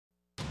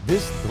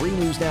This 3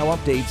 News Now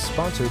update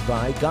sponsored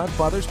by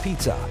Godfather's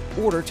Pizza.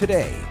 Order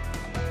today.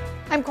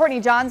 I'm Courtney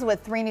Johns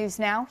with 3 News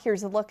Now.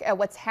 Here's a look at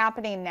what's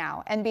happening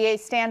now.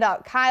 NBA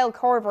standout Kyle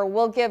Korver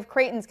will give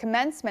Creighton's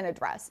commencement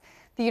address.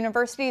 The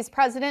university's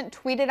president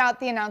tweeted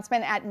out the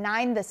announcement at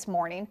 9 this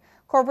morning.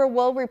 Korver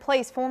will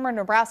replace former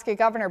Nebraska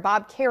Governor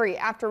Bob Kerrey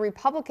after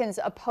Republicans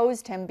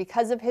opposed him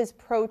because of his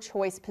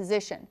pro-choice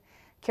position.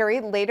 Kerrey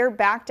later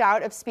backed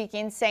out of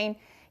speaking, saying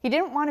he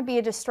didn't want to be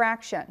a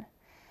distraction.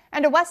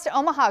 And a West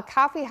Omaha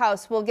coffee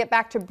house will get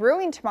back to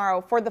brewing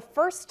tomorrow for the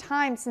first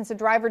time since a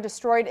driver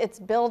destroyed its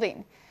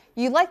building.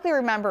 You likely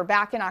remember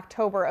back in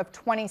October of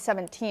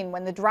 2017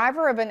 when the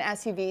driver of an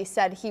SUV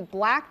said he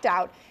blacked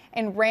out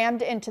and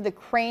rammed into the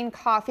Crane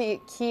Coffee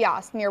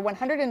kiosk near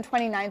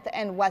 129th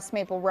and West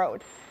Maple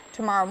Road.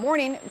 Tomorrow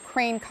morning,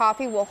 Crane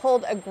Coffee will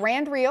hold a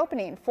grand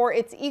reopening for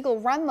its Eagle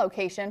Run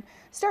location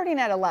starting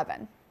at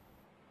 11.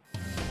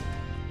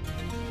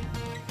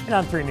 And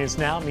on 3 News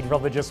Now,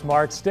 meteorologist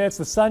Mark Stitz.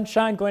 The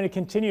sunshine going to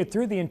continue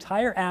through the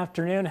entire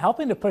afternoon,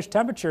 helping to push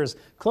temperatures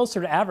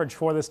closer to average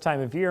for this time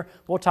of year.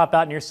 We'll top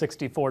out near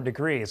 64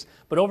 degrees.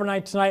 But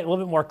overnight tonight, a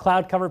little bit more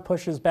cloud cover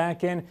pushes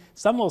back in.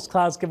 Some of those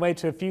clouds give way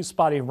to a few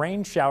spotty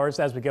rain showers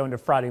as we go into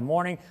Friday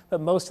morning,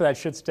 but most of that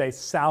should stay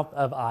south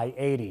of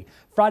I-80.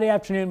 Friday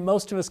afternoon,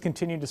 most of us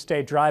continue to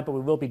stay dry, but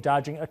we will be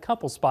dodging a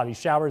couple spotty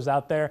showers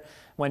out there.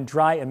 When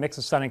dry, a mix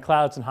of sun and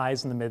clouds and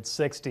highs in the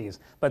mid-60s.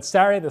 But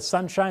Saturday, the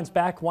sun shines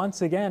back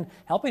once again,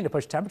 helping to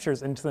push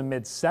temperatures into the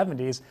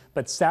mid-70s.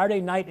 But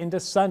Saturday night into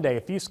Sunday,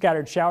 a few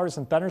scattered showers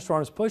and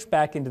thunderstorms push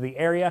back into the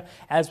area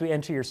as we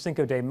enter your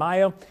Cinco de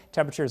Mayo.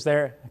 Temperatures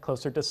there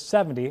closer to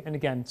 70. And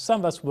again,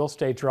 some of us will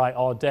stay dry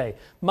all day.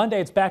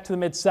 Monday, it's back to the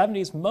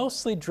mid-70s,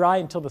 mostly dry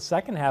until the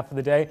second half of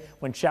the day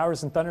when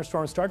showers and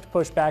thunderstorms start to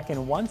push back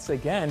in once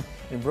again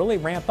and really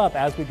ramp up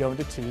as we go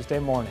into Tuesday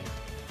morning.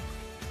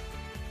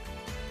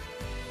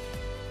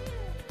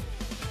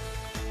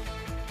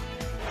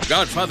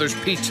 Godfather's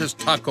Pizza's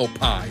taco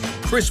pie.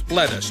 Crisp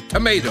lettuce,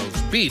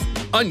 tomatoes, beef,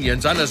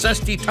 onions on a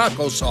zesty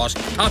taco sauce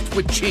topped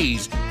with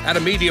cheese. Add a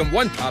medium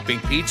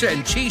 1-topping pizza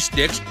and cheese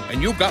sticks,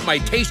 and you've got my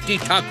tasty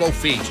taco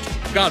feast.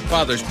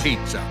 Godfather's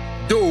Pizza.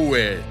 Do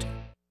it!